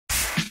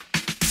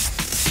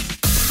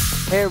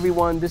Hey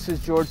everyone, this is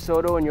George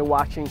Soto and you're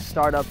watching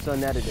Startups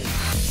Unedited.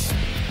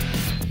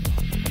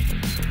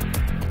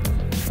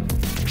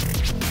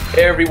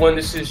 Hey everyone,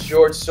 this is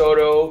George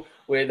Soto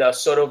with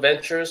Soto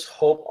Ventures.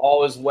 Hope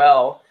all is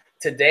well.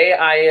 Today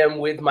I am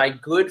with my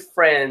good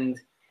friend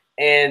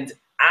and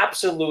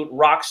absolute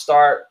rock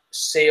star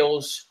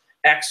sales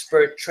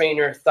expert,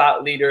 trainer,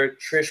 thought leader,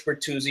 Trish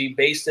Bertuzzi,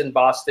 based in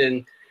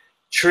Boston.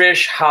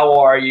 Trish, how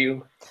are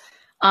you?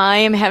 I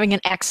am having an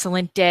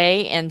excellent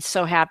day and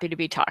so happy to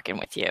be talking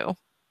with you.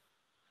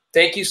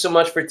 Thank you so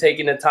much for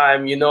taking the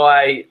time. You know,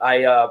 I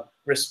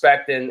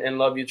respect and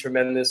love you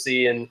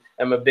tremendously, and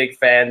I'm a big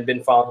fan,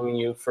 been following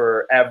you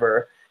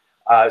forever.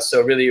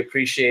 So really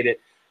appreciate it.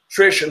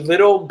 Trish, a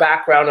little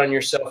background on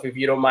yourself, if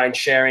you don't mind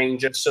sharing,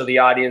 just so the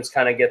audience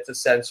kind of gets a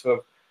sense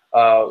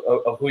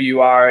of who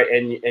you are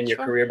and your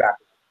Sure. career background.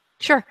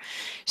 Sure.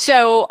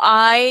 So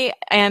I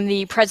am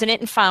the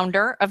president and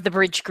founder of the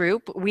Bridge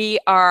Group. We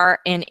are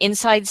an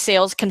inside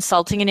sales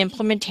consulting and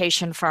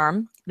implementation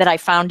firm that I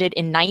founded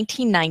in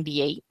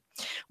 1998.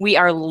 We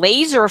are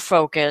laser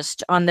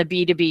focused on the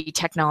B2B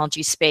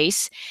technology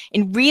space.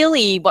 And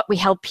really what we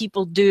help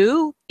people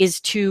do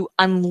is to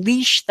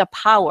unleash the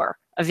power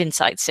of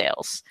inside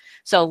sales.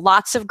 So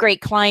lots of great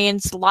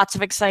clients, lots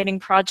of exciting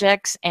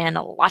projects, and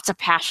lots of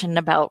passion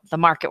about the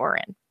market we're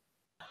in.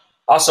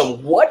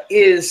 Awesome. What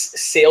is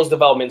sales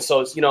development?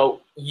 So, you know,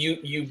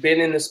 you've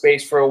been in the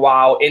space for a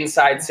while.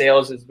 Inside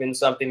sales has been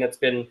something that's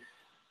been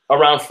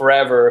around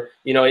forever.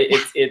 You know,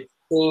 it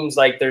seems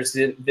like there's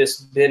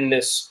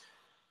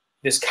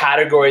this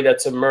category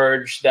that's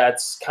emerged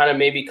that's kind of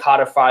maybe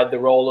codified the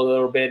role a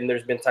little bit, and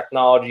there's been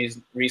technologies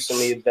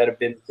recently that have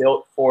been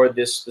built for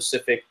this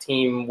specific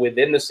team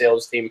within the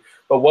sales team.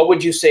 But what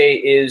would you say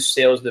is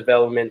sales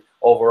development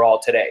overall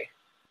today?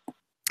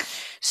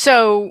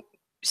 So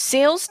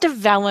sales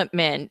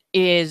development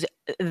is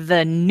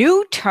the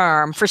new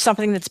term for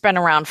something that's been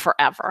around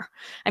forever.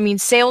 I mean,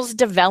 sales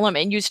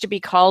development used to be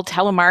called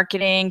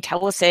telemarketing,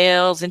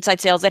 telesales,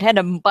 inside sales. It had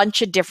a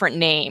bunch of different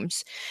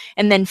names.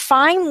 And then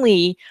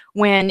finally,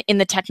 when in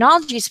the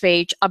technology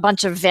space, a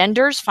bunch of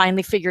vendors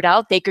finally figured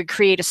out they could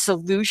create a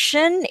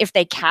solution if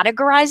they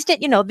categorized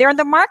it. You know, they're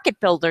the market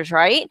builders,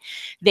 right?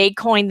 They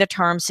coined the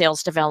term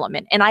sales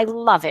development, and I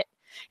love it.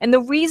 And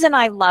the reason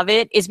I love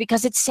it is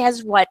because it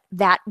says what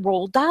that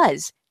role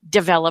does: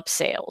 develop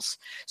sales.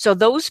 So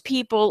those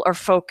people are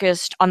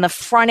focused on the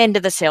front end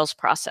of the sales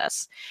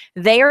process.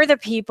 They are the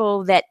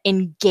people that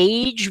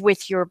engage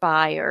with your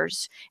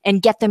buyers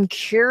and get them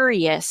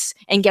curious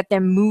and get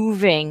them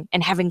moving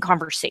and having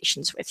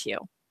conversations with you.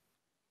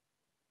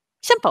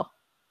 Simple,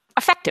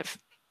 effective.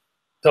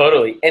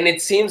 Totally. And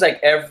it seems like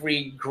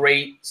every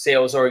great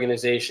sales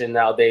organization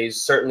nowadays,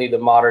 certainly the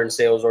modern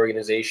sales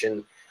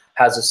organization,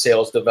 has a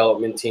sales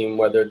development team,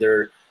 whether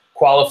they're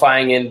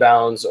qualifying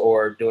inbounds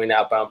or doing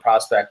outbound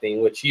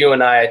prospecting, which you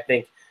and I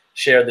think,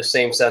 share the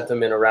same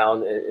sentiment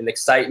around and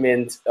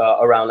excitement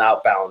around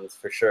outbound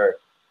for sure.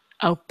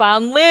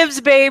 Outbound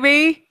lives,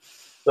 baby.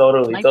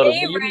 Totally, My totally.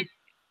 favorite.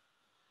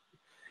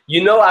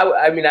 You know,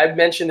 I mean, I've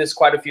mentioned this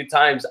quite a few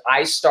times.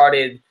 I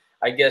started,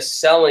 I guess,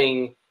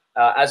 selling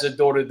as a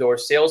door-to-door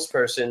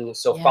salesperson,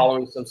 so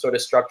following some sort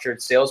of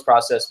structured sales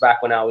process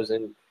back when I was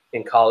in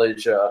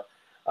college,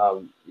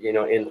 you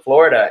know, in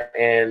Florida.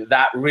 And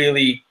that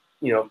really,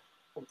 you know,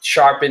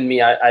 sharpened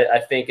me,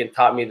 I think, and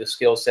taught me the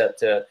skill set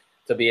to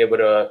be able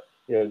to,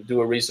 you know,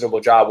 do a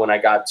reasonable job when I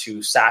got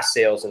to SaaS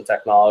sales and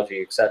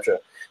technology, etc.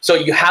 So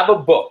you have a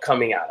book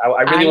coming out.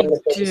 I really want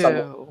to focus on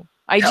that.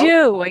 I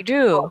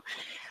do.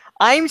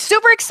 I'm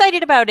super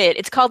excited about it.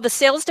 It's called the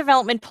Sales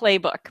Development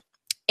Playbook.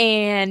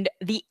 And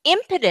the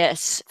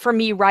impetus for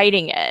me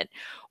writing it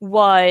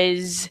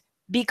was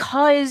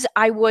because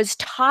I was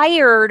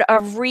tired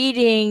of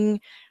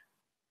reading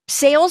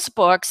sales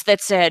books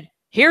that said,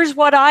 here's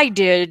what I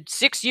did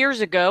 6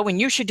 years ago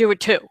and you should do it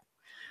too.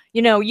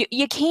 You know,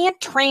 you can't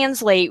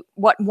translate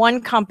what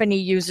one company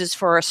uses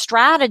for a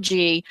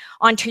strategy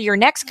onto your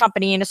next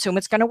company and assume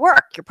it's going to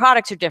work. Your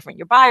products are different.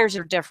 Your buyers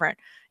are different.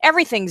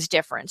 Everything's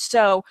different.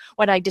 So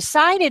what I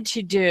decided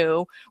to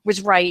do was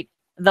write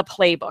the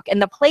playbook.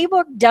 And the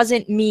playbook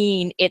doesn't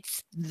mean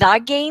it's the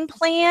game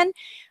plan,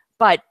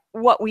 but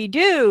what we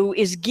do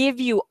is give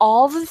you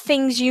all the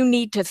things you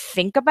need to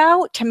think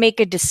about to make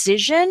a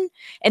decision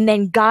and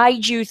then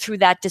guide you through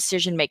that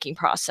decision-making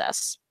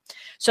process.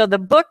 So the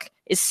book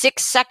is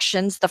 6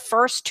 sections. The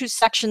first 2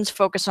 sections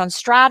focus on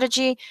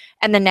strategy,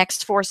 and the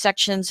next 4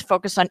 sections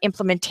focus on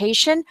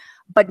implementation,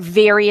 but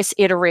various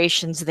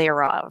iterations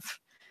thereof.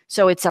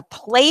 So it's a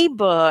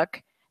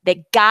playbook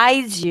that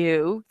guides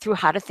you through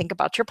how to think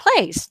about your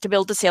plays to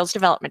build a sales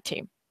development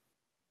team.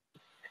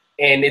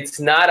 And it's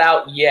not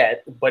out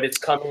yet, but it's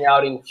coming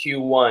out in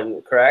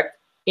Q1, correct?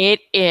 It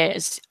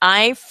is.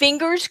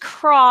 Fingers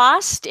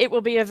crossed it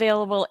will be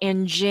available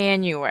in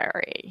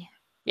January.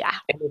 Yeah.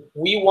 And if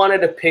we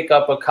wanted to pick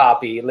up a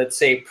copy, let's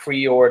say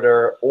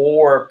pre-order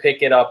or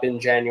pick it up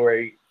in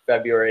January,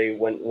 February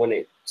when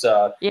it's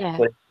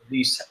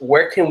released,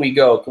 where can we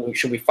go?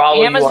 Should we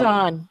follow Amazon. you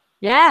on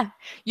Yeah,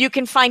 you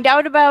can find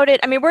out about it.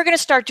 I mean, we're going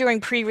to start doing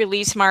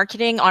pre-release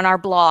marketing on our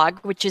blog,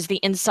 which is the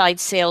Inside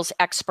Sales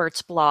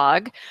Experts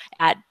blog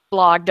at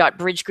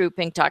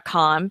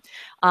blog.bridgegroupinc.com.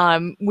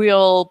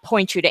 We'll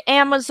point you to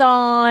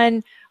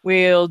Amazon.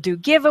 We'll do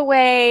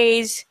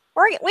giveaways.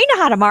 We know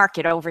how to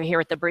market over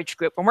here at the Bridge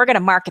Group, and we're going to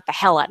market the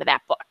hell out of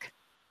that book.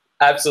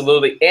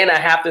 Absolutely. And I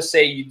have to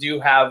say, you do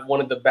have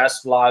one of the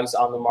best blogs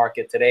on the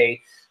market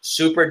today.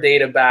 Super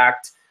data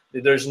backed.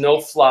 There's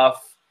no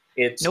fluff.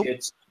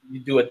 You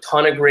do a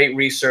ton of great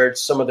research.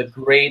 Some of the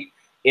great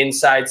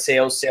inside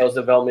sales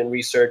development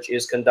research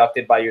is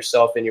conducted by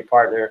yourself and your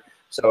partner.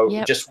 So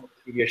just want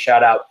to give you a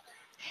shout out.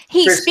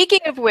 Hey, speaking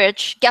of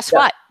which, guess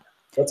what?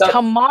 What's up?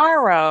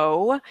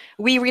 Tomorrow,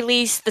 we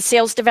release the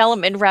Sales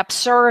Development Rep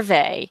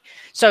Survey.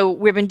 So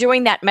we've been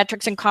doing that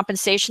metrics and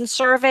compensation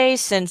survey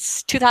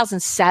since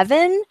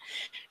 2007.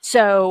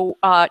 So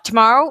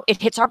tomorrow,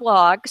 it hits our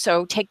blog.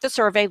 So take the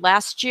survey.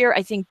 Last year,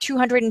 I think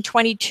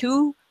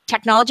 222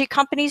 technology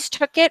companies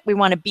took it. We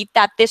want to beat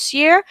that this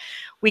year.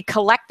 We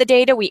collect the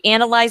data, we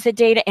analyze the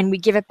data, and we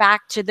give it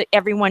back to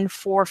everyone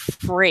for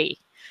free.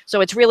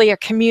 So it's really a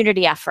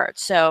community effort.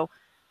 So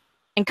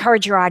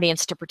encourage your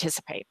audience to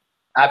participate.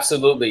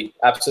 Absolutely,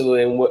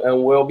 absolutely,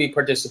 and we'll be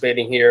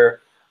participating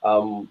here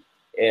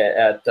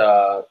at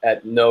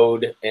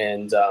Node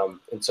and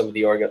some of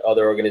the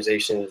other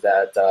organizations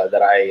that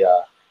I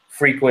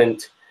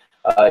frequent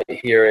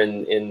here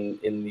in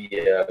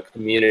the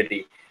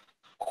community.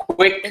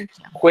 Quick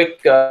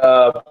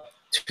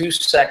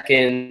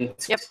 2-second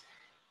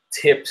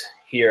tips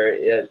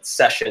here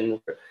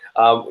session.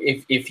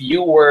 If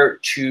you were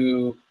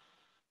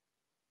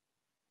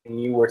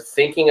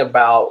thinking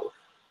about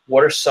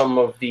what are some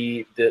of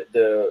the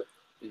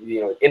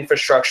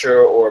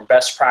infrastructure or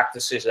best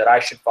practices that I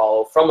should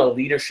follow from a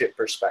leadership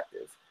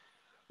perspective,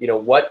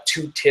 what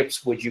 2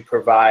 tips would you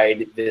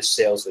provide this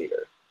sales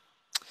leader?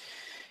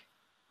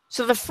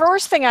 So the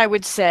first thing I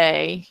would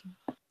say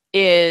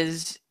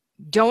is,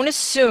 don't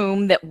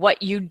assume that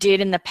what you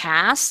did in the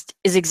past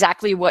is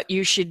exactly what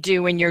you should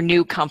do in your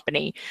new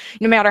company.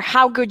 No matter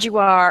how good you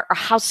are or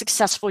how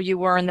successful you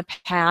were in the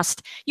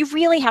past, you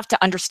really have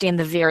to understand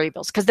the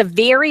variables, because the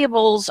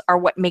variables are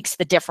what makes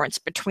the difference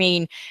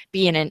between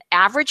being an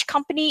average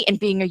company and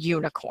being a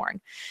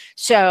unicorn.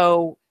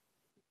 So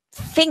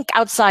think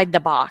outside the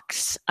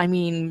box. I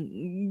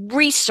mean,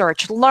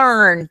 research,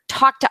 learn,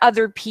 talk to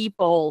other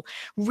people,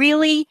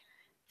 really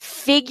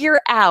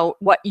figure out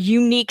what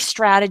unique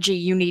strategy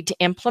you need to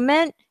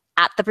implement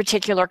at the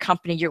particular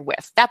company you're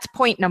with. That's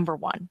point number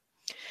 1.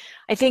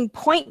 I think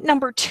point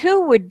number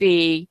 2 would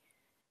be,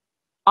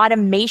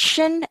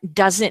 automation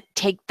doesn't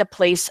take the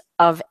place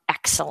of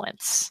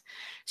excellence.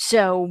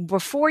 So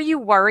before you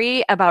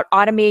worry about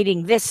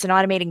automating this and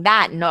automating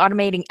that and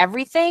automating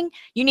everything,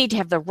 you need to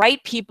have the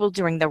right people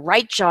doing the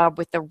right job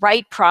with the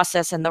right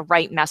process and the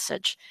right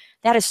message.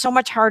 That is so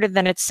much harder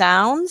than it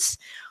sounds.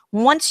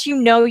 Once you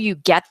know you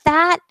get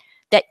that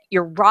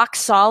you're rock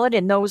solid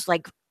in those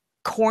like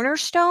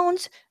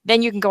cornerstones,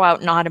 then you can go out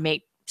and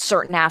automate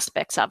certain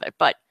aspects of it.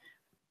 But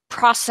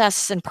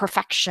process and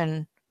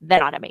perfection,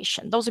 then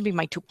automation. Those would be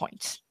my 2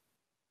 points.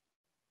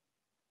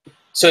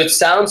 So it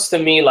sounds to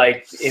me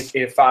like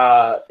if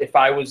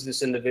I was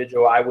this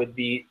individual, I would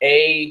be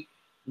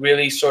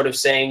really sort of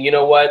saying,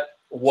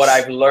 what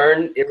I've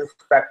learned,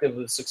 irrespective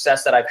of the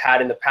success that I've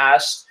had in the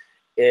past,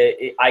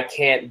 I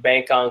can't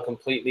bank on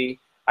completely.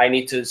 I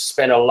need to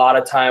spend a lot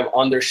of time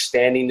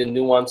understanding the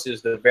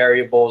nuances, the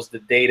variables, the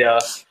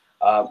data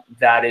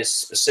that is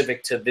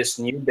specific to this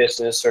new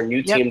business or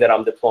new team that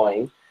I'm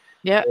deploying.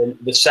 Yeah. And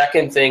the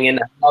second thing, and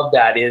I love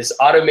that, is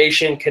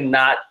automation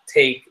cannot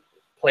take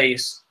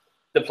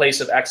the place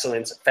of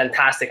excellence.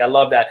 Fantastic. I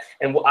love that.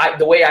 And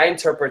the way I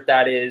interpret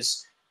that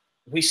is,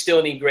 we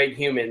still need great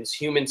humans.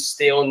 Humans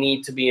still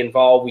need to be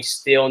involved. We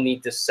still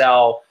need to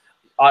sell.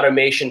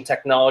 Automation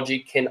technology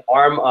can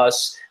arm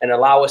us and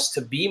allow us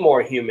to be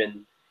more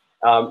human.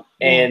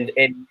 And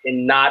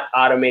not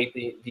automate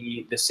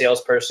the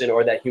salesperson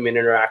or that human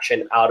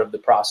interaction out of the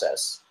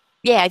process.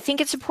 Yeah, I think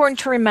it's important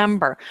to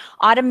remember,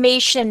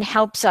 automation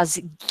helps us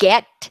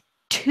get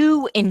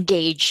to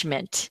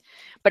engagement,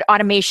 but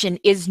automation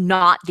is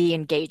not the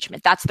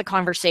engagement. That's the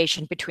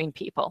conversation between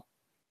people.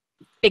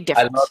 Big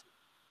difference. I love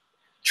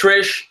it.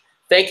 Trish,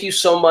 thank you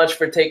so much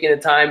for taking the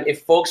time.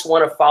 If folks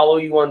want to follow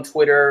you on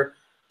Twitter,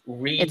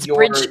 it's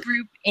Bridge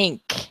Group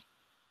Inc.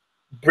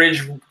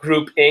 Bridge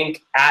Group Inc.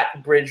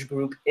 at Bridge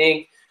Group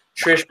Inc.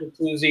 Trish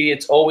Bertuzzi,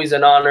 it's always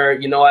an honor.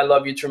 I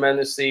love you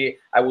tremendously.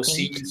 I will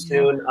see you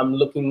soon. I'm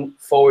looking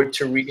forward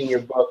to reading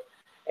your book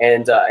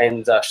and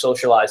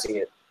socializing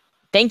it.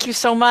 Thank you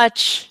so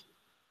much.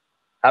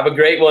 Have a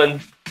great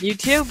one. You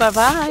too.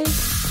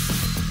 Bye-bye.